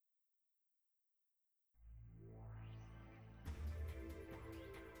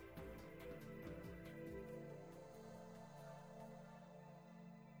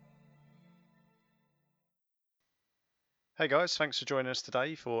Hey guys, thanks for joining us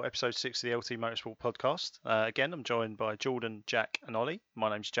today for episode 6 of the L&T Motorsport podcast. Again, I'm joined by Jordan, Jack, and Ollie. My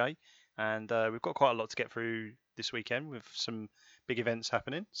name's Jay, and we've got quite a lot to get through this weekend with some big events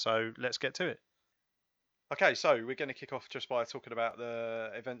happening. So let's get to it. Okay, so we're going to kick off just by talking about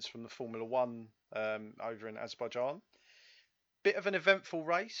the events from the Formula One over in Azerbaijan. Bit of an eventful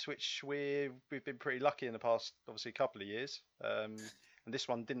race, which we've been pretty lucky in the past, obviously, couple of years. And this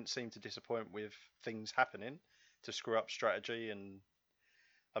one didn't seem to disappoint with things happening to screw up strategy and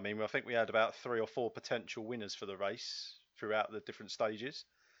I mean, I think we had about 3 or 4 potential winners for the race throughout the different stages.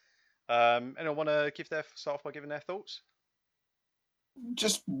 Anyone want to start off by giving their thoughts?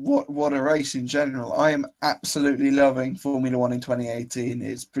 Just what a race in general. I am absolutely loving Formula One in 2018.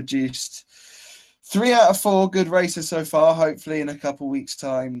 It's produced 3 out of 4 good races so far. Hopefully, in a couple of weeks'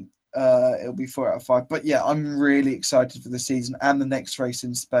 time, it'll be 4 out of 5. But yeah, I'm really excited for the season and the next race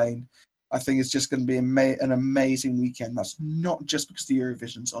in Spain. I think it's just going to be an amazing weekend. That's not just because the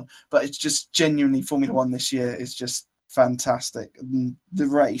Eurovision's on, but it's just genuinely Formula One this year is just fantastic. And the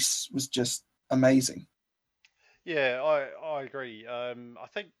race was just amazing. Yeah, I agree. I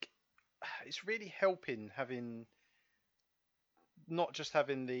think it's really helping having not just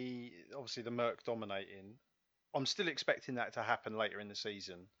having the obviously the Merc dominating. I'm still expecting that to happen later in the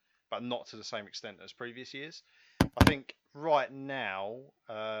season, but not to the same extent as previous years. I think right now,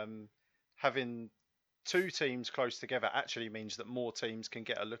 having two teams close together actually means that more teams can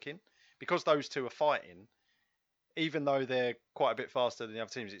get a look in because those two are fighting. Even though they're quite a bit faster than the other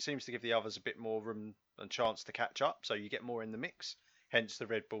teams, it seems to give the others a bit more room and chance to catch up. So you get more in the mix. Hence the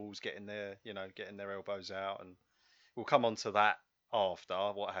Red Bulls getting their elbows out, and we'll come on to that after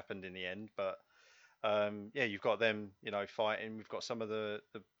what happened in the end. But yeah, you've got them, fighting. We've got some of the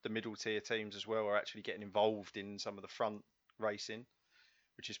middle tier teams as well are actually getting involved in some of the front racing,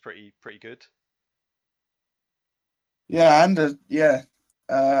 which is pretty good. Yeah, and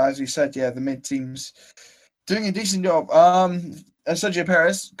as you said, yeah, the mid teams doing a decent job. Sergio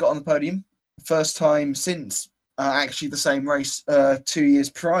Perez got on the podium, first time since actually the same race 2 years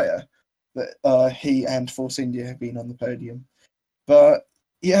prior that he and Force India have been on the podium. But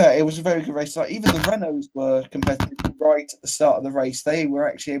yeah, it was a very good race. Like even the Renaults were competitive right at the start of the race. They were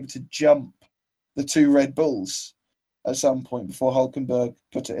actually able to jump the two Red Bulls at some point before Hulkenberg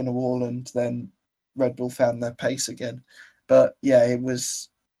put it in a wall, and then Red Bull found their pace again. But yeah, it's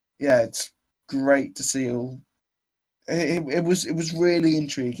great to see all. It was really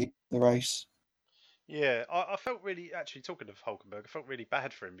intriguing, the race. Yeah, I felt really actually talking of Hulkenberg, I felt really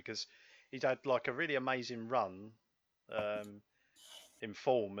bad for him because he'd had like a really amazing run um, in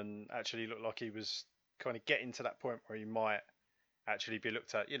form and actually looked like he was kind of getting to that point where he might actually be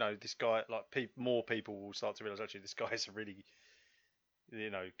looked at. This guy like more people will start to realize actually this guy's a really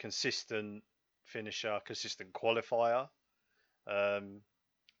consistent finisher, consistent qualifier, um,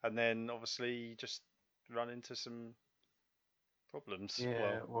 and then obviously just run into some problems.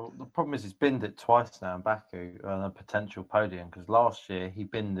 Yeah, Well, well, the problem is he's binned it twice now in Baku on a potential podium because last year he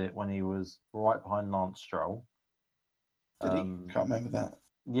binned it when he was right behind Lance Stroll. Did he? Can't remember that.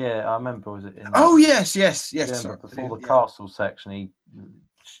 Yeah, I remember. Was it in? Oh yes. Yeah, Sorry. but before the Yeah. castle section, he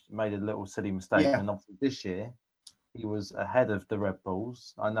made a little silly mistake, Yeah. and obviously this year he was ahead of the Red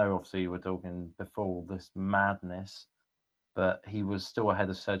Bulls. I know, obviously, you were talking before all this madness, but he was still ahead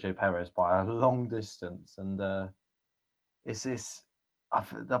of Sergio Perez by a long distance, and it's this.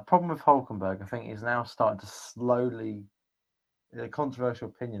 The problem with Hulkenberg, I think, is now starting to slowly. A controversial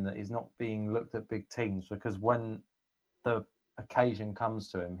opinion that he's not being looked at big teams because when the occasion comes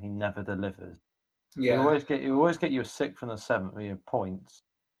to him, he never delivers. Yeah. You always get you a sixth and a seventh with your points,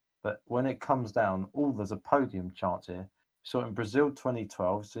 but when it comes down, there's a podium chance here. Saw it in Brazil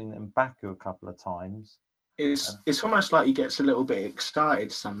 2012, seen it in Baku a couple of times. It's almost like he gets a little bit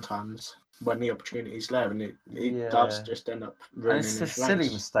excited sometimes when the opportunity's there, and it does just end up ruining and it's his just silly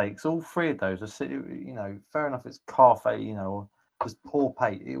race. mistakes. All three of those are silly. Fair enough. It's car failure, or just poor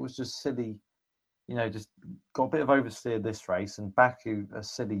pace. It was just silly. Just got a bit of oversteer this race, and Baku a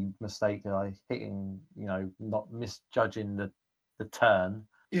silly mistake, hitting, not misjudging the turn.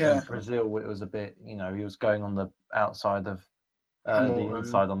 Yeah. In Brazil, it was a bit, he was going on the outside of the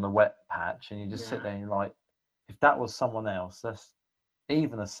inside on the wet patch, and you just sit there and you're like, if that was someone else, that's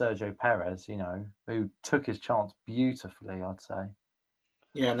even a Sergio Perez, who took his chance beautifully, I'd say.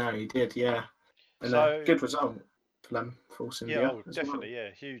 Yeah, no, he did, yeah. And so a good result for them, Force India. yeah, definitely,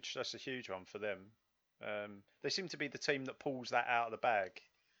 yeah, huge. That's a huge one for them. They seem to be the team that pulls that out of the bag.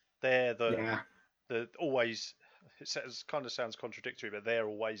 They're the always. Kind of sounds contradictory, but they're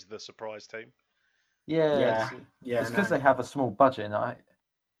always the surprise team. Yeah, it's because they have a small budget, and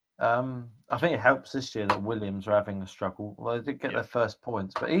I think it helps this year that Williams are having a struggle. Well, they did get their first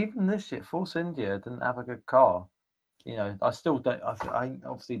points, but even this year, Force India didn't have a good car. I still don't. I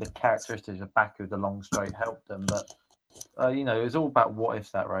obviously the characteristics of Baku, the long straight, helped them, but it was all about what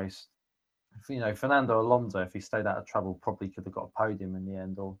if that race. Fernando Alonso, if he stayed out of trouble, probably could have got a podium in the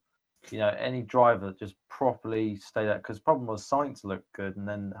end, or any driver that just properly stayed out. Because the problem was Sainz looked good and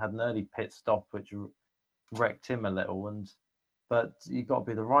then had an early pit stop, which wrecked him a little. But you got to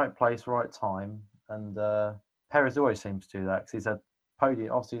be the right place, right time, and Perez always seems to do that because he's had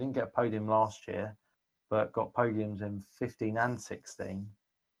podium. Obviously, he didn't get a podium last year, but got podiums in 15 and 16.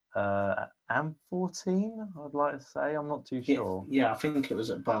 And 14, I'd like to say. I'm not too sure. Yeah, I think it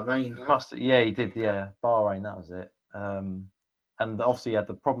was at Bahrain. Yeah, he did. Yeah, Bahrain, that was it. And obviously, he had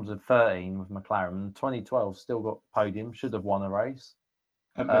the problems with 13 with McLaren. 2012 still got podium, should have won a race.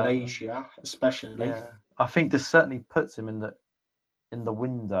 At Malaysia, especially. Yeah, I think this certainly puts him in the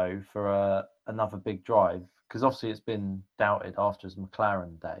window for another big drive because obviously it's been doubted after his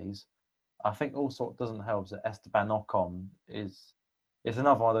McLaren days. I think also what doesn't help is that Esteban Ocon is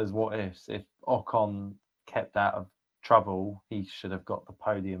another one of those what ifs. If Ocon kept out of trouble, he should have got the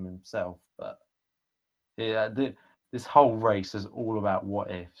podium himself. But yeah, this whole race is all about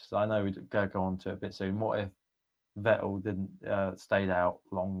what ifs. I know we'll go on to it a bit soon. What if Vettel didn't stayed out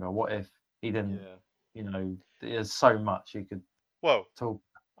longer? What if he didn't? There's so much you could talk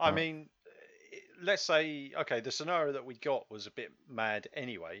I about. mean, let's say, okay, the scenario that we got was a bit mad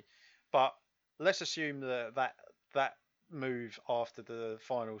anyway, but let's assume that move after the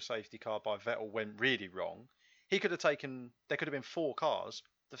final safety car by Vettel went really wrong. There could have been 4 cars.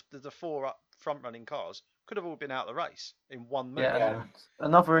 The 4 up front running cars could have all been out of the race in one move. Yeah, and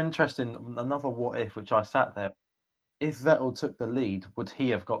another what if, which I sat there. If Vettel took the lead, would he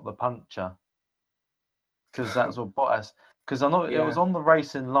have got the puncture? Because that's what Bottas. Because I know it was on the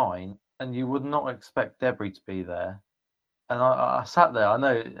racing line, and you would not expect Debris to be there. And I sat there. I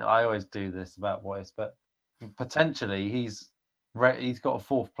know I always do this about what ifs, but potentially he's got a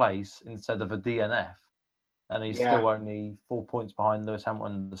 4th place instead of a DNF, and he's still only 4 points behind Lewis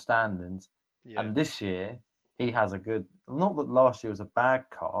Hamilton in the standings. Yeah. And this year he has a good. Not that last year was a bad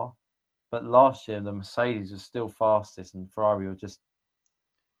car, but last year the Mercedes was still fastest, and Ferrari were just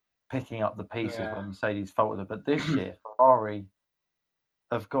picking up the pieces when Mercedes faltered. But this year Ferrari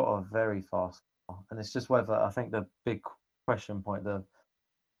have got a very fast car, and it's just whether I think the big question point the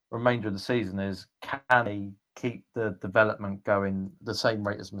remainder of the season is can they keep the development going the same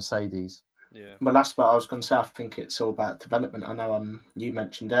rate as Mercedes? Yeah. Well, that's what I was going to say. I think it's all about development. I know you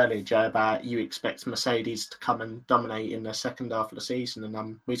mentioned earlier, Joe, about you expect Mercedes to come and dominate in the second half of the season,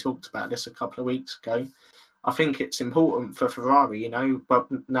 and we talked about this a couple of weeks ago. I think it's important for Ferrari, but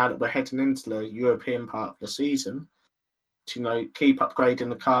now that we're heading into the European part of the season, to keep upgrading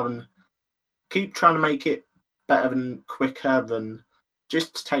the car and keep trying to make it better and quicker and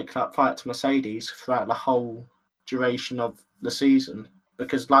just to take that fight to Mercedes throughout the whole duration of the season.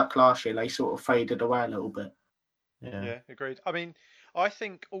 Because like last year, they sort of faded away a little bit. Yeah, agreed. I mean, I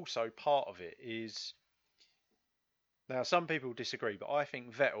think also part of it is now some people disagree, but I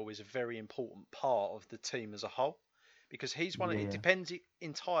think Vettel is a very important part of the team as a whole because he's one. It depends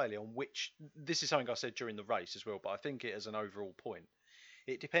entirely on which. This is something I said during the race as well, but I think it as an overall point.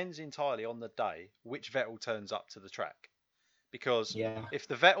 It depends entirely on the day which Vettel turns up to the track. Because if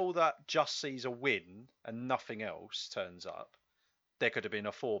the Vettel that just sees a win and nothing else turns up, there could have been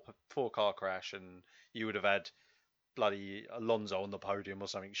a four car crash and you would have had bloody Alonso on the podium or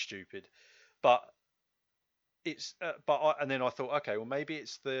something stupid. But it's and then I thought, okay, well maybe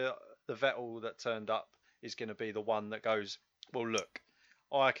it's the Vettel that turned up is going to be the one that goes, well look,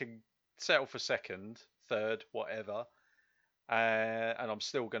 I can settle for second, third, whatever, and I'm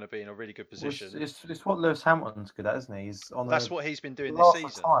still going to be in a really good position. It's what Lewis Hamilton's good at, isn't he? That's what he's been doing this season.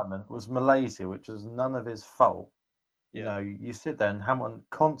 Last retirement was Malaysia, which was none of his fault. You sit there and Hamilton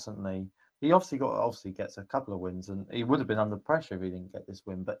constantly. He obviously gets a couple of wins, and he would have been under pressure if he didn't get this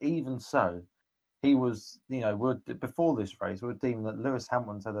win. But even so, he was. Before this race, we were deeming that Lewis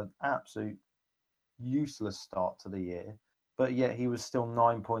Hamilton's had an absolute useless start to the year, but yet he was still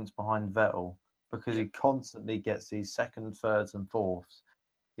 9 points behind Vettel because he constantly gets these second, thirds, and fourths.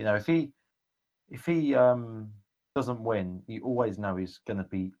 If he doesn't win, you always know he's going to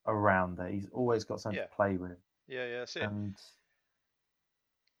be around there. He's always got something to play with. Yeah, that's it. And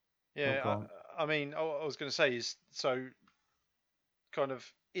I mean, I was going to say is so kind of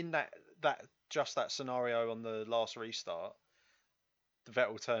in that scenario on the last restart, the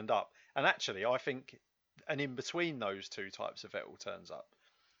Vettel turned up, and actually I think, and in between those two types of Vettel turns up,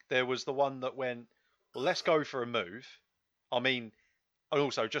 there was the one that went, well, let's go for a move. I mean, And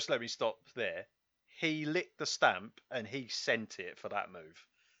also, just let me stop there. He licked the stamp and he sent it for that move.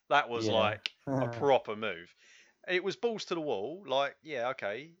 That was Yeah. like a proper move. It was balls to the wall. Like, yeah,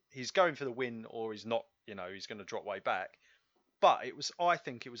 okay, he's going for the win, or he's not. He's going to drop way back. But it was, I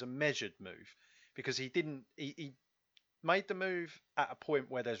think, it was a measured move because he didn't. He made the move at a point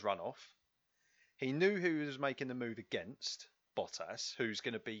where there's runoff. He knew who he was making the move against, Bottas, who's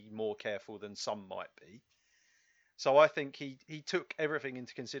going to be more careful than some might be. So I think he took everything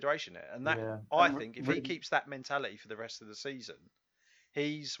into consideration there, and that Yeah. I And think if he keeps that mentality for the rest of the season,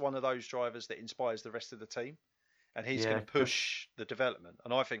 he's one of those drivers that inspires the rest of the team, and he's yeah, going to push the development,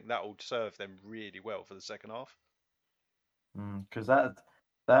 and I think that will serve them really well for the second half. because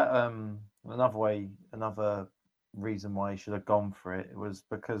another reason why he should have gone for it was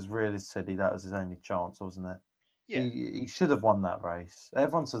because realistically that was his only chance, wasn't it? Yeah, He should have won that race.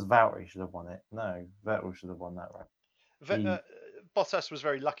 Everyone says Valtteri should have won it. No, Vettel should have won that race. He, Bottas was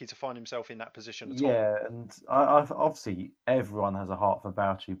very lucky to find himself in that position at all. yeah, and obviously everyone has a heart for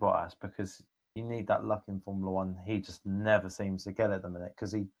Valtteri Bottas because you need that luck in Formula One. He just never seems to get it at the minute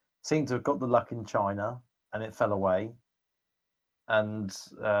because he seemed to have got the luck in China and it fell away. And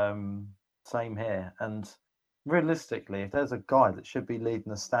same here. And realistically, if there's a guy that should be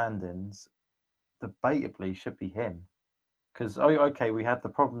leading the standings, debatably should be him. Because okay, we had the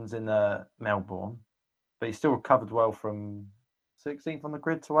problems in Melbourne, but he still recovered well from 16th on the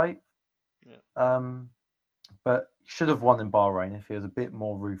grid to 8th. Yeah. But he should have won in Bahrain if he was a bit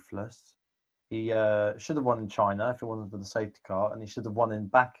more ruthless. He should have won in China if it wasn't for the safety car, and he should have won in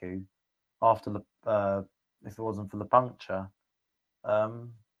Baku after the if it wasn't for the puncture.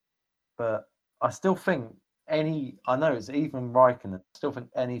 But I still think I know it's even Raikkonen. I still think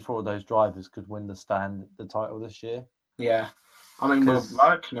any four of those drivers could win the title this year. Yeah. I mean, well, 'Cause-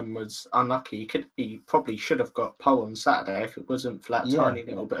 Raikkonen was unlucky. He probably should have got pole on Saturday if it wasn't for that Yeah, tiny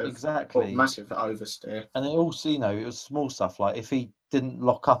little bit of exactly. massive oversteer. And it also, it was small stuff like if he didn't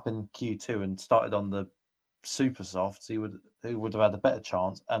lock up in Q2 and started on the super softs, he would have had a better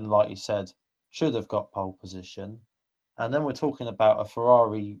chance. And like you said, should have got pole position. And then we're talking about a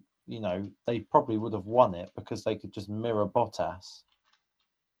Ferrari. They probably would have won it because they could just mirror Bottas.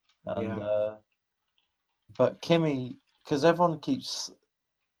 And but Kimi, because everyone keeps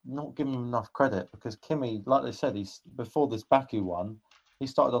not giving him enough credit, because Kimi, like they said, he's before this Baku one, he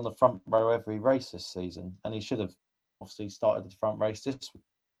started on the front row every race this season, and he should have obviously started the front race this week.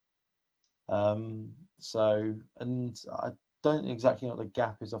 So, and I don't exactly know what the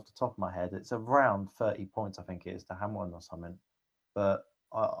gap is off the top of my head. It's around 30 points, I think it is, to Hamilton or something. But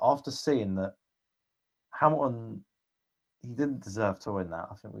after seeing that Hamilton, he didn't deserve to win that.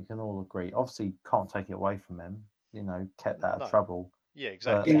 I think we can all agree. Obviously, can't take it away from him. Kept out of trouble. Yeah,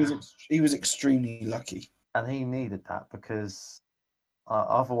 exactly. He was extremely lucky. And he needed that because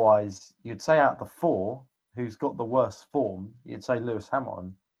otherwise, you'd say out of the four, who's got the worst form, you'd say Lewis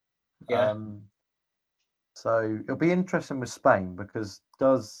Hamilton. Yeah. So it'll be interesting with Spain because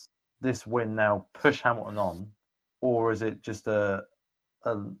does this win now push Hamilton on, or is it just a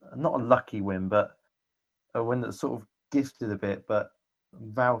not a lucky win, but a win that's sort of gifted a bit, but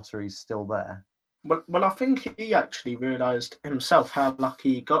Valtteri's still there? Well, I think he actually realised himself how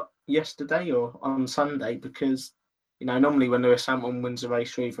lucky he got yesterday or on Sunday because, normally when Lewis Hamilton wins a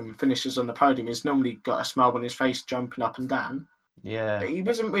race or even finishes on the podium, he's normally got a smile on his face jumping up and down. Yeah. But he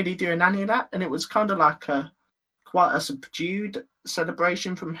wasn't really doing any of that, and it was kind of like quite a subdued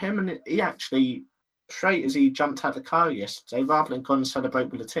celebration from him. And he actually, straight as he jumped out of the car yesterday, rather than go and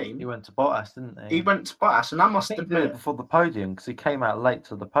celebrate with the team, He went to Bottas, didn't he? He went to Bottas, and I must think he did admit, it before the podium because he came out late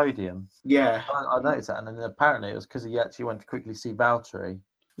to the podium. Yeah, I noticed that, and then apparently it was because he actually went to quickly see Valtteri.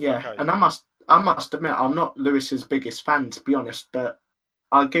 Yeah, Okay. and I must admit, I'm not Lewis's biggest fan, to be honest, but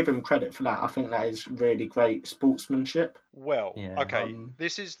I'll give him credit for that. I think that is really great sportsmanship. Well, Yeah. okay,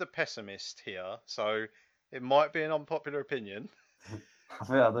 this is the pessimist here, so it might be an unpopular opinion.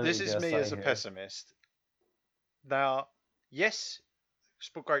 This is me as a pessimist. Now, yes,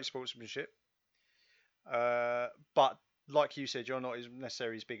 great sportsmanship, but like you said, you're not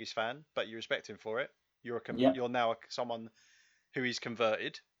necessarily his biggest fan, but you respect him for it. You're now someone who is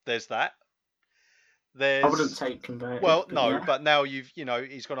converted. There's that. I wouldn't say converted. Well, no, yeah. But now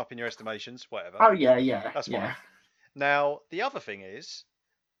he's gone up in your estimations, whatever. Oh yeah, That's fine. Now the other thing is,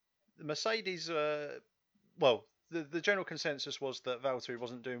 the Mercedes. The general consensus was that Valtteri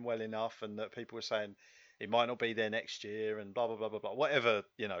wasn't doing well enough, and that people were saying he might not be there next year, and blah blah blah blah blah. Whatever,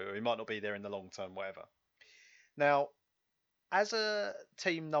 or he might not be there in the long term, whatever. Now, as a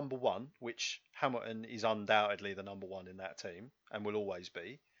team number one, which Hamilton is undoubtedly the number one in that team and will always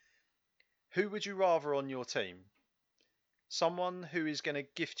be, who would you rather on your team? someone who is going to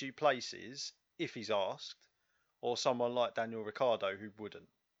gift you places if he's asked, or someone like Daniel Ricciardo who wouldn't.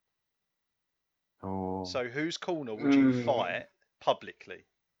 Or So whose corner would you fight publicly?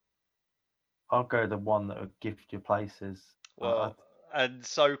 I'll go the one that would gift you places. Well, and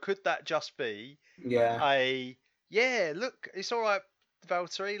so could that just be look, it's all right,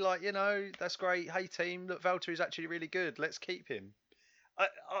 Valtteri, like, that's great. Hey team, look, Valtteri's actually really good. Let's keep him.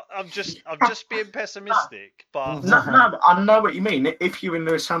 I'm just being pessimistic, but No, but I know what you mean. If you're in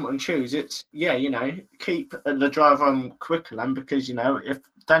Lewis Hamilton shoes, it's keep the driver on quicker then, because if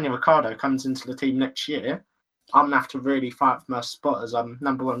Daniel Ricciardo comes into the team next year, I'm gonna have to really fight for my spot as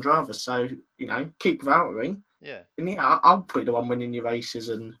number one driver. So keep Valtteri. Yeah. And I'll be the one winning your races,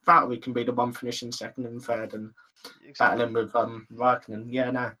 and Valtteri can be the one finishing second and third and battling with Raikkonen.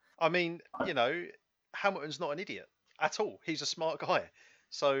 Yeah, no. I mean, Hamilton's not an idiot at all. He's a smart guy.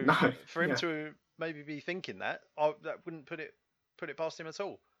 So for him to maybe be thinking that wouldn't put it past him at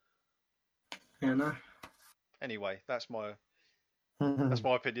all. Yeah, no. Anyway, that's my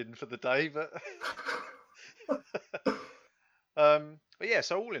opinion for the day. But but yeah,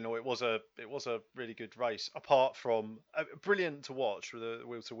 so all in all, it was a really good race. Apart from brilliant to watch with the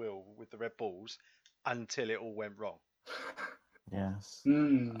wheel to wheel with the Red Bulls until it all went wrong. Yes.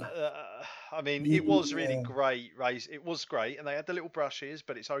 I mean, it was really great race. It was great, and they had the little brushes,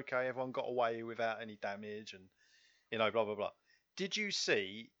 but it's okay. Everyone got away without any damage, and blah blah blah. Did you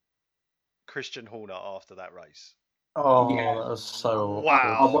see Christian Horner after that race? Oh, yeah. That was so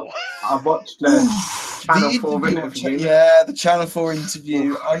wow! I watched the Channel 4 interview. The Channel 4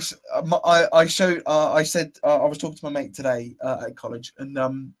 interview. I showed. I said I was talking to my mate today at college, and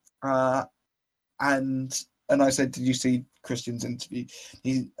I said, "Did you see Christian's interview?"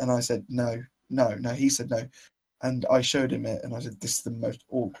 I said, "No." He said no, and I showed him it, and I said, "This is the most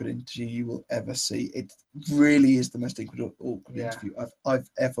awkward interview you will ever see. It really is the most awkward interview I've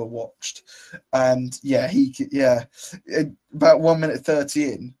ever watched." And about 1 minute 30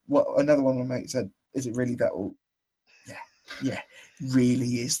 in, another one of my mates said, "Is it really that awkward?" Yeah,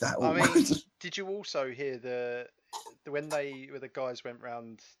 really is that awkward. I mean, did you also hear when the guys went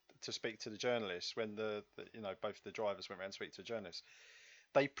round to speak to the journalists, when both the drivers went around to speak to the journalists,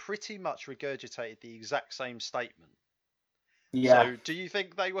 they pretty much regurgitated the exact same statement. Yeah. So do you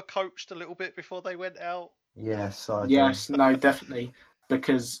think they were coached a little bit before they went out? Yes, no, definitely.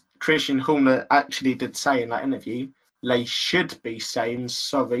 Because Christian Horner actually did say in that interview, they should be saying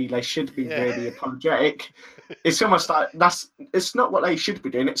sorry, they should be really apologetic. It's almost like it's not what they should be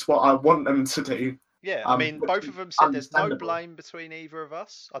doing, it's what I want them to do. Yeah, I mean, both of them said there's no blame between either of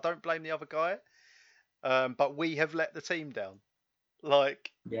us. I don't blame the other guy, but we have let the team down.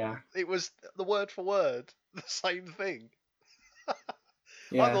 Like, it was the word for word the same thing. I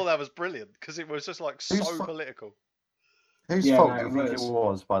thought that was brilliant because it was just like political. Whose fault do you think it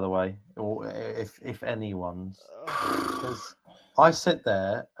was, by the way, or if anyone's? Because I sit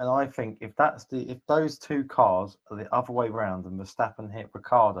there and I think if those two cars are the other way round and Verstappen hit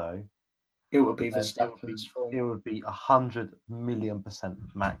Ricciardo, it would be Verstappen's fault. It would be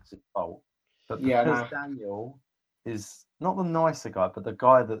 100,000,000% Max's fault. But because Daniel is not the nicer guy, but the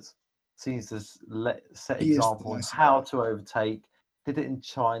guy that seems to set example on how to overtake, did it in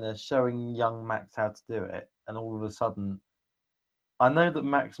China, showing young Max how to do it, and all of a sudden, I know that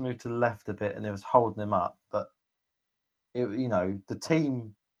Max moved to the left a bit and it was holding him up, but the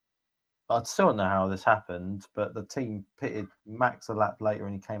team. I still don't know how this happened, but the team pitted Max a lap later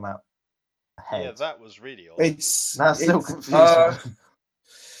and he came out ahead. Yeah, that was really odd. That's still confusing.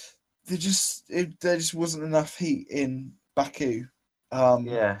 There just wasn't enough heat in Baku.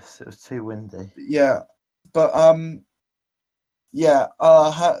 Yes, it was too windy. Yeah, but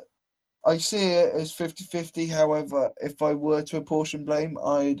I see it as 50-50. However, if I were to apportion blame,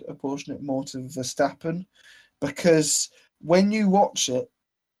 I'd apportion it more to Verstappen, because when you watch it,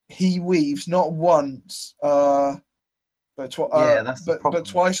 he weaves not once, but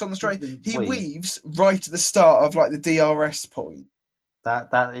twice on the straight. He weaves right at the start of like the DRS point.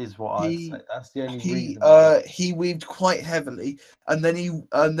 That is what I'd say. That's the only reason. He weaved quite heavily, and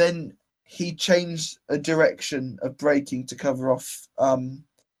then he changed a direction of braking to cover off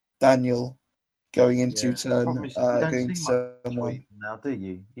Daniel going into turn going to turn one. Now, do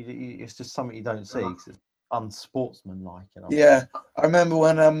you? It's just something you don't see. It's unsportsmanlike. Yeah, I remember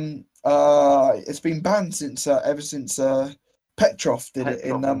when it's been banned since ever since Petrov did it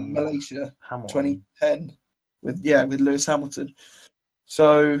in Malaysia, Hamilton. 2010 with Lewis Hamilton.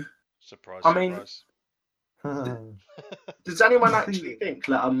 So surprise. Does anyone actually think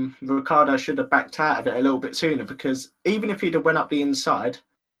that Ricciardo should have backed out of it a little bit sooner? Because even if he'd have went up the inside,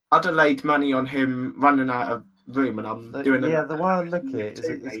 I'd have laid money on him running out of room, and I'm The doing way I look at it is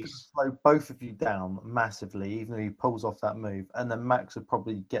two it's going to race. slow both of you down massively, even if he pulls off that move, and then Max would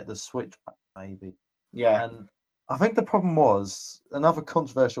probably get the switch back, maybe. Yeah, And I think the problem was another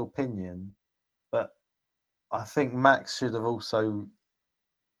controversial opinion, but I think Max should have also.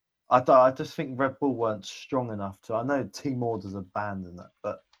 I just think Red Bull weren't strong enough to. I know team orders abandoned it,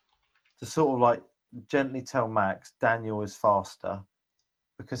 but to sort of like gently tell Max Daniel is faster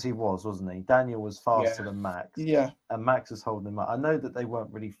because he was, wasn't he? Daniel was faster Yeah. than Max, Yeah. and Max was holding him up. I know that they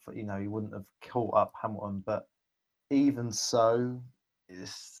weren't really, he wouldn't have caught up Hamilton, but even so,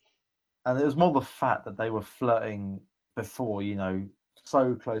 and it was more the fact that they were flirting before,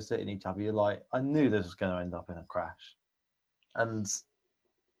 so close to hitting each other. You're like, I knew this was going to end up in a crash, and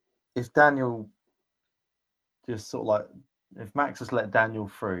if Daniel just sort of like, if Max just let Daniel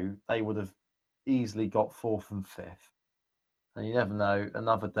through, they would have easily got fourth and fifth. And you never know,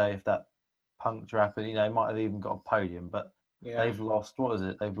 another day if that puncture happened, he might have even got a podium. But yeah. they've lost, what is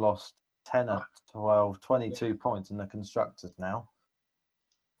it? They've lost 10 or 12, 22 points in the constructors now.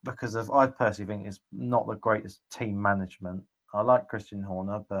 Because I personally think it's not the greatest team management. I like Christian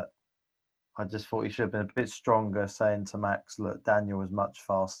Horner, but I just thought he should have been a bit stronger, saying to Max, look, Daniel was much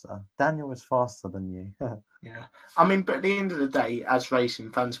faster. Daniel was faster than you. Yeah, I mean, but at the end of the day, as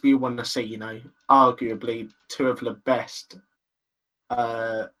racing fans, we want to see, arguably two of the best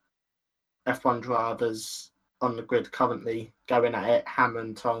F1 drivers on the grid currently going at it, hammer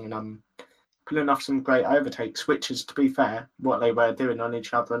and tong, and pulling off some great overtakes, which is, to be fair, what they were doing on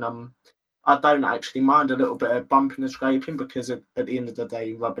each other. And I don't actually mind a little bit of bumping and scraping because at the end of the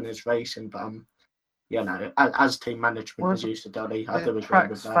day, rubbing is racing. But as team management, Well, as you said, Dolly, I it do agree with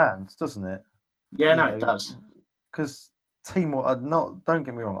attracts that. fans, doesn't it? Yeah, no, it does. Because team not. Don't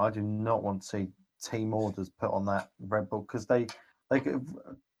get me wrong. I do not want to see team orders put on that Red Bull because they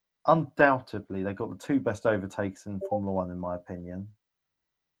undoubtedly they got the two best overtakes in Formula One, in my opinion,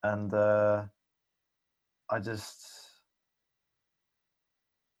 and I just.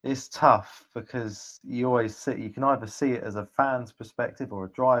 It's tough because you can either see it as a fan's perspective or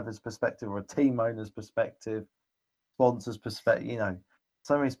a driver's perspective or a team owner's perspective, sponsor's perspective,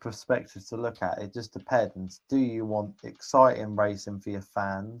 so many perspectives to look at. It just depends. Do you want exciting racing for your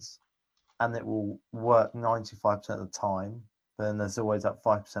fans and it will work 95% of the time, but then there's always that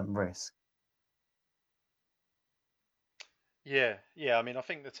 5% risk? Yeah. I mean, I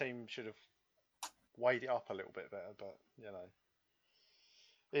think the team should have weighed it up a little bit better, but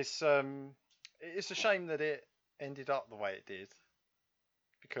it's a shame that it ended up the way it did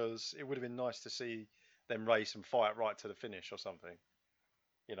because it would have been nice to see them race and fight right to the finish or something,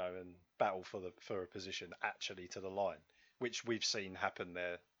 and battle for a position actually to the line, which we've seen happen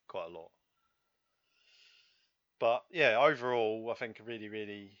there quite a lot. But yeah, overall, I think a really,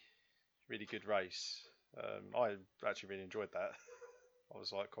 really, really good race. I actually really enjoyed that. I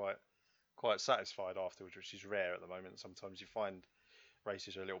was like quite satisfied afterwards, which is rare at the moment. Sometimes you find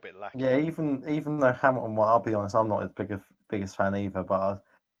races are a little bit lacking. Yeah, even though Hamilton, well, I'll be honest, I'm not his biggest fan either, but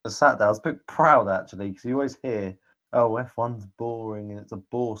I sat there, I was a bit proud actually, because you always hear, oh, F1's boring and it's a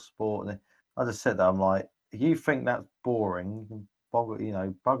bore sport. And I just said that, I'm like, if you think that's boring, you can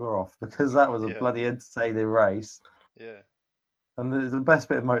bugger off, because that was a Yeah, bloody entertaining race. yeah, And the best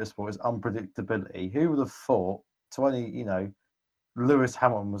bit of motorsport is unpredictability. Who would have thought Lewis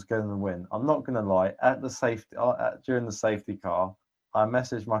Hamilton was going to win? I'm not going to lie. During the safety car, I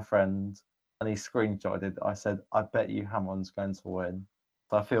messaged my friend and he screenshotted it. I said, "I bet you Hamilton's going to win."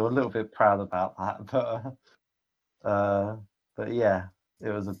 So I feel a little bit proud about that. But yeah, it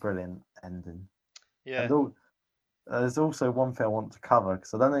was a brilliant ending. yeah. And there's also one thing I want to cover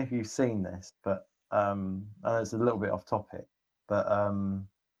because I don't know if you've seen this, but I know it's a little bit off topic. But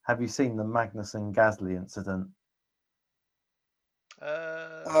have you seen the Magnussen Gasly incident?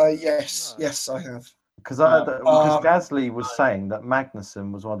 Yes, No. yes, I have. Because Um, Gasly was saying that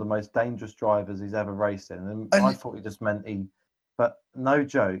Magnussen was one of the most dangerous drivers he's ever raced in, and I and thought he just meant but no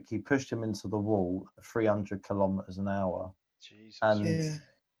joke, he pushed him into the wall at 300 kilometers an hour, Jesus. and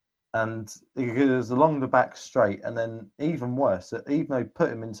yeah, it was along the back straight, and then even worse, even though he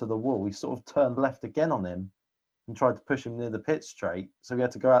put him into the wall, he sort of turned left again on him and tried to push him near the pit straight, so we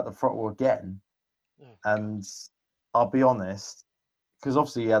had to go out the throttle again. Oh, And I'll be honest, because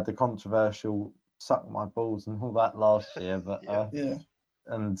obviously he had the controversial suck my balls and all that last year, but yeah. yeah,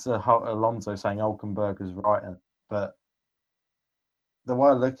 and Alonso saying Hulkenberg is right, but the way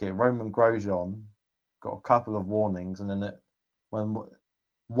I look at it, Roman Grosjean got a couple of warnings, and then when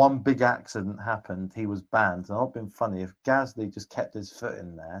one big accident happened, he was banned. And I've been funny if Gasly just kept his foot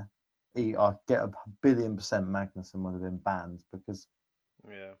in there, I get 1,000,000,000% Magnussen would have been banned because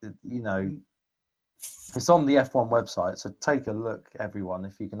Yeah. you know Mm. It's on the F1 website, so take a look, everyone,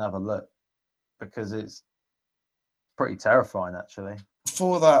 if you can have a look, because it's pretty terrifying, actually.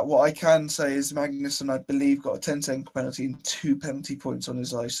 For that, what I can say is Magnussen, I believe, got a 10-second penalty and 2 penalty points on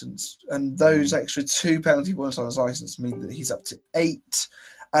his license. And those extra 2 penalty points on his license mean that he's up to 8.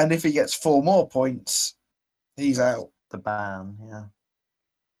 And if he gets 4 more points, he's out. The ban, yeah.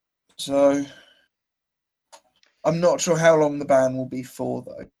 So I'm not sure how long the ban will be for,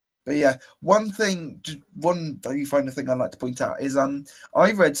 though. But yeah, one very final thing I'd like to point out is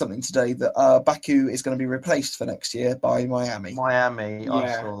I read something today that Baku is going to be replaced for next year by Miami. Miami, I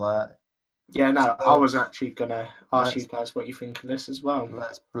Yeah. saw that. Yeah, no, So- I was actually going to ask you Let's- guys what you think of this as well.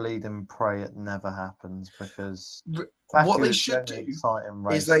 Let's bleed and pray it never happens, because what Baku they is the should only do exciting is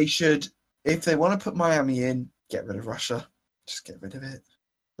race. they should, if they want to put Miami in, get rid of Russia. Just get rid of it.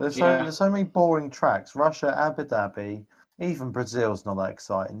 There's Yeah. so many boring tracks. Russia, Abu Dhabi, even Brazil's not that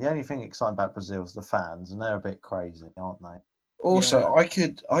exciting. The only thing exciting about Brazil is the fans, and they're a bit crazy, aren't they? Also, I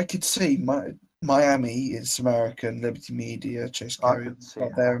could see Miami. It's American, Liberty Media, Chase I Carey, could see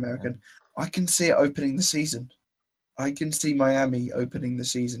it they're happening. American. I can see it opening the season. I can see Miami opening the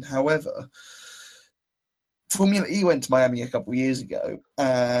season. However, Formula E went to Miami a couple of years ago,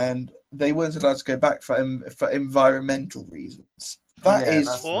 and they weren't allowed to go back for environmental reasons.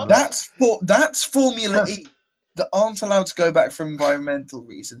 What? That's Formula E that aren't allowed to go back for environmental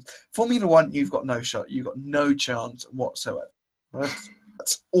reasons. Formula One, you've got no shot. You've got no chance whatsoever.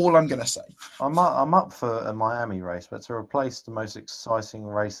 That's all I'm gonna say. I'm up for a Miami race, but to replace the most exciting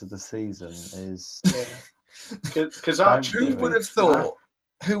race of the season is Because Don't Who do would it. have thought?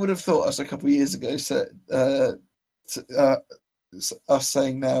 Who would have thought us a couple of years ago? Us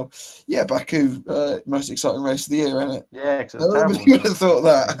saying now, yeah, Baku, most exciting race of the year, isn't it? yeah, because it's Nobody terrible. would have thought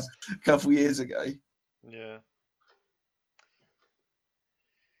that a couple of years ago. Yeah.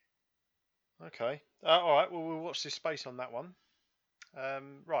 Okay. All right. Well, we'll watch this space on that one.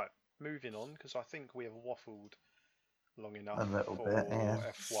 Right. Moving on, because I think we have waffled long enough A little for bit, yeah.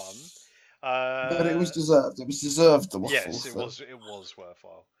 F1. But it was deserved. It was deserved. The waffle. Yes, it was. It was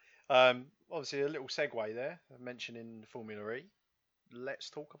worthwhile. Obviously, a little segue there, mentioning Formula E. Let's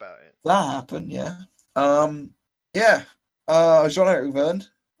talk about it. That happened. Yeah. Yeah. Jean-Eric Verne,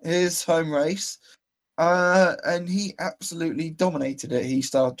 his home race. And he absolutely dominated it. He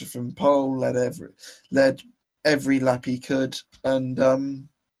started from pole, led every lap he could, and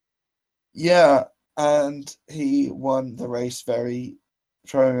yeah, and he won the race very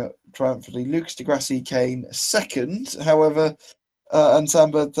triumphantly. Lucas de Grassi came second, however, and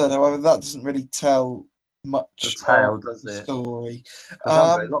Sam Bird third. However, that doesn't really tell much The tale, of does the it? story.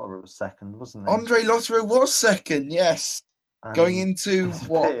 Because Andre Lotterer was second, wasn't he? Andre Lotterer was second, yes, And going into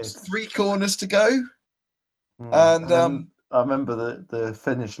what, disappeared. 3 corners to go. Mm. And then I remember the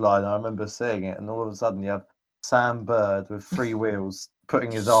finish line. I remember seeing it, and all of a sudden you have Sam Bird with 3 wheels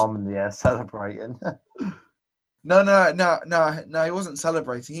putting his arm in the air, celebrating. No, he wasn't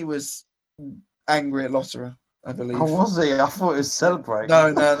celebrating. He was angry at Lotterer, I believe. Oh, was he? I thought he was celebrating.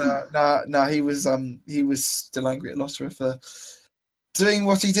 No. He was still angry at Lotterer for doing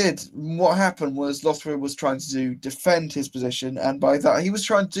what he did. What happened was Lotterer was trying to defend his position, and by that he was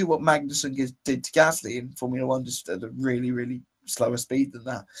trying to do what Magnussen did to Gasly in Formula One, just at a really, really slower speed than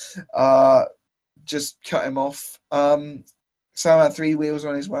that. Just cut him off. Sam had 3 wheels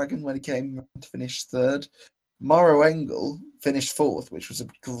on his wagon when he came to finish third. Mauro Engel finished fourth, which was a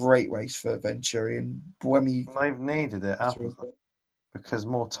great race for Venturi, and Buemi. They've needed it, haven't they? Because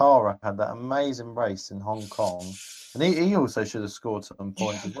Mortara had that amazing race in Hong Kong, and he also should have scored some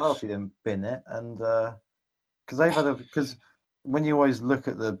points as well if he didn't bin it. And because when you always look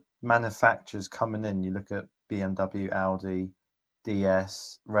at the manufacturers coming in, you look at BMW, Audi,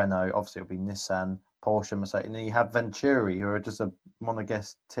 DS, Renault. Obviously, it'll be Nissan, Porsche, Mercedes, and then you have Venturi, who are just a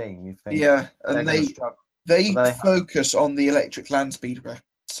monoguest team. You think, Yeah, and gonna struggle. they They- focus on the electric land speed record,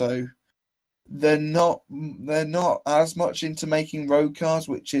 so they're not as much into making road cars,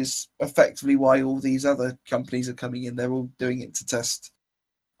 which is effectively why all these other companies are coming in. They're all doing it to test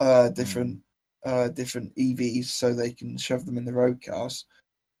different EVs so they can shove them in the road cars.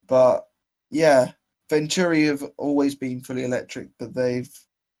 But yeah, Venturi have always been fully electric, but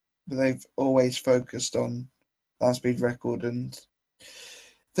they've always focused on land speed record, and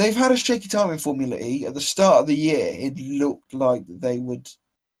they've had a shaky time in Formula E. At the start of the year, it looked like they would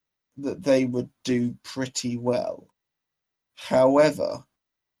do pretty well. However,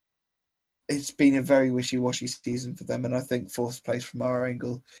 it's been a very wishy-washy season for them, and I think 4th place from our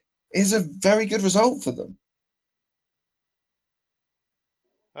angle is a very good result for them.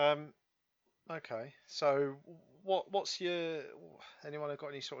 Okay. So what's your anyone have got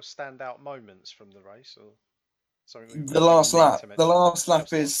any sort of standout moments from the race or something The we last need lap. to The mention? last lap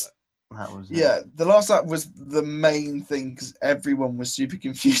Just last is lap. That was it. the last lap was the main thing because everyone was super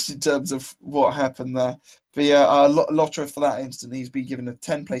confused in terms of what happened there. But yeah, Lotterer for that instant, he's been given a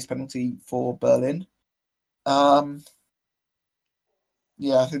 10-place penalty for Berlin. Yeah,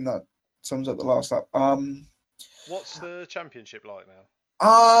 I think that sums up the last lap. What's the championship like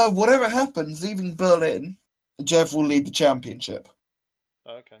now? Whatever happens, leaving Berlin, Jeff will lead the championship.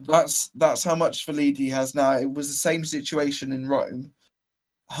 Okay. That's how much of a lead he has now. It was the same situation in Rome.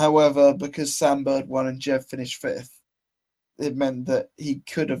 However, because Sam Bird won and Jeff finished fifth, it meant that he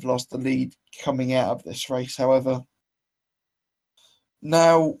could have lost the lead coming out of this race. However,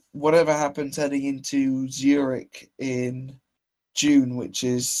 now whatever happens heading into Zurich in June, which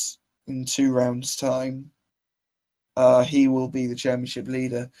is in 2 rounds' time, he will be the championship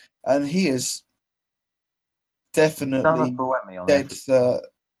leader, and he is Done a definitely Buemi on dead everything.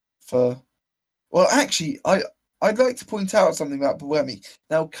 for. Well, actually, I'd like to point out something about Buemi.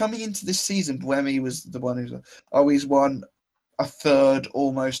 Now, coming into this season, Buemi was the one who's always won a third,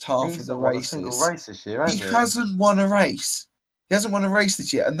 almost half He's of the not won a single races. race this year, He has he? hasn't won a race. He hasn't won a race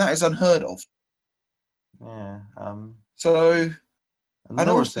this year, and that is unheard of. Yeah. So, And and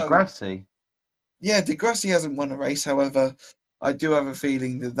nor is also, Degrassi. yeah, Degrassi hasn't won a race. However, I do have a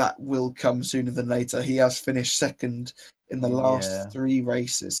feeling that will come sooner than later. He has finished second in the last Yeah. 3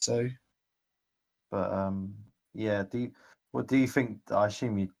 races. So, But yeah. Do you think? I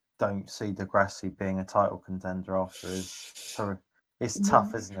assume you don't see Degrassi being a title contender after his career. It's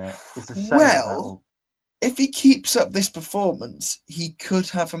tough, isn't it? It's a shame. well, if he keeps up this performance, he could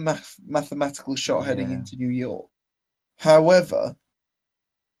have a mathematical shot heading Yeah. into New York. However,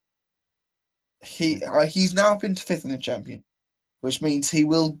 he's now up into fifth in the champion, which means he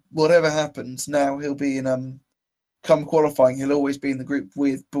will, whatever happens now, he'll be in come qualifying. He'll always be in the group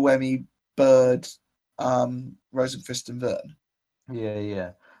with Buemi, Bird, Rosenqvist, and Verne.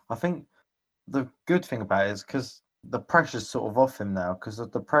 Yeah. I think the good thing about it is because the pressure's sort of off him now. Because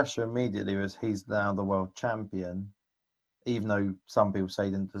the pressure immediately was he's now the world champion, even though some people say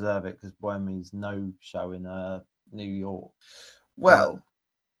he didn't deserve it because Buemi's no show in New York. Well,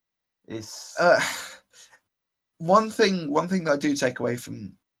 It's one thing that I do take away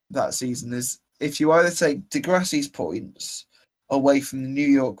from that season is if you either take Degrassi's points away from the New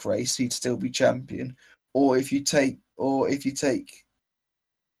York race, he'd still be champion, or if you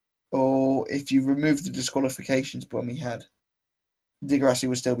remove the disqualifications Brummy had, Degrassi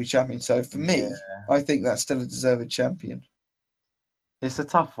would still be champion. So for me, I think that's still a deserved champion. It's a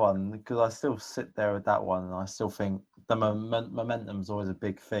tough one because I still sit there with that one, and I still think the momentum's always a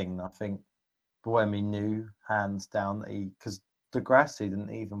big thing. I think Buemi knew hands down that because Degrassi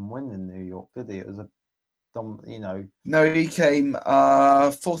didn't even win in New York, did he? It was No, he came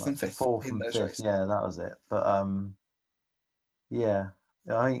fourth and fifth. Fourth in and those fifth, races. yeah, that was it. But yeah,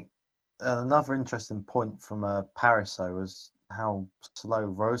 I think another interesting point from Paris though was how slow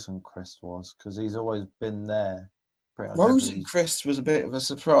Rosenqvist was because he's always been there. Rosenqvist was a bit of a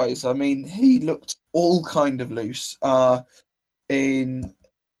surprise. I mean, he looked all kind of loose in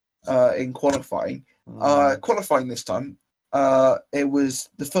qualifying. Qualifying this time, it was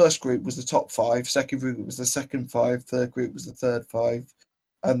the first group was the top 5, second group was the second 5, third group was the third 5,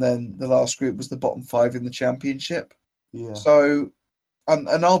 and then the last group was the bottom 5 in the championship. Yeah. So, and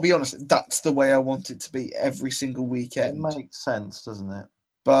I'll be honest, that's the way I want it to be every single weekend. It makes sense, doesn't it?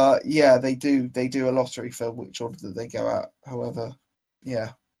 But yeah, they do a lottery for which order that they go out. However,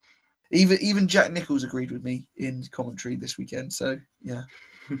 yeah. Even Jack Nichols agreed with me in commentary this weekend. So yeah.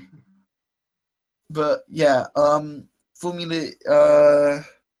 But yeah, Formula.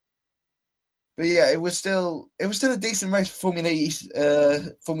 But yeah, it was still a decent race for Formula E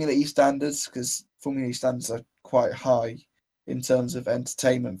standards because Formula E standards are quite high in terms of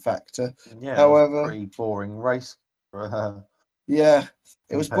entertainment factor. Yeah, However, it was a pretty boring race. Yeah,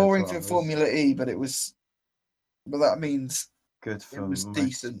 it was compared to boring for others. Formula E, but that means Good for it was most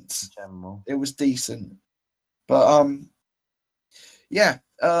decent. in general. It was decent, but yeah,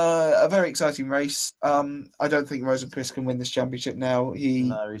 a very exciting race. I don't think Rosenqvist can win this championship now.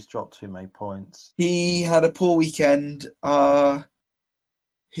 He's dropped too many points. He had a poor weekend.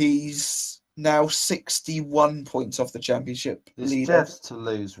 He's now 61 points off the championship It's leader. Jeff's to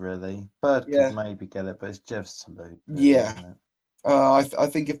lose, really. Bird could maybe get it, but it's Jeff's to lose. Really, yeah. Isn't it? I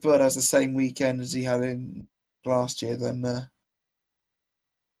think if Bird has the same weekend as he had in last year, then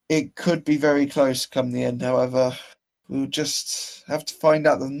it could be very close come the end. However, we'll just have to find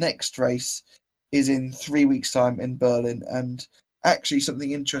out. The next race is in 3 weeks' time in Berlin, and actually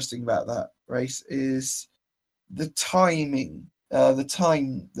something interesting about that race is the timing.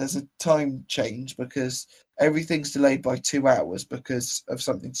 There's a time change because everything's delayed by 2 hours because of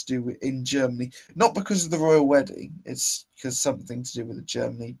something to do with in Germany, not because of the royal wedding. It's because something to do with the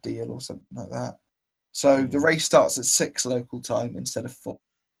Germany deal or something like that. So the race starts at 6 local time instead of 4.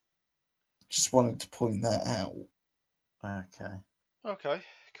 Just wanted to point that out. Okay. Okay,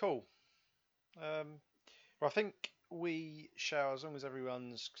 cool. Well, I think we shall, as long as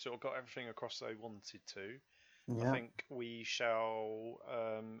everyone's sort of got everything across they wanted to, I Yeah. think we shall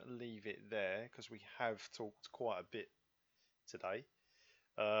leave it there because we have talked quite a bit today.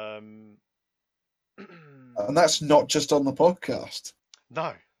 And that's not just on the podcast.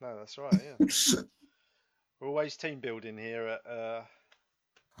 No, that's right. Yeah, we're always team building here at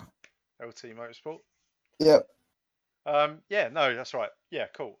L&T Motorsport. Yep. Yeah, no, that's right. Yeah,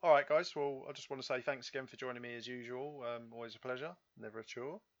 cool. All right, guys. Well, I just want to say thanks again for joining me as usual. Always a pleasure. Never a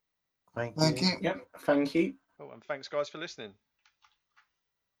chore. Thank Thank you. you. Yep, thank you. Oh, and thanks, guys, for listening.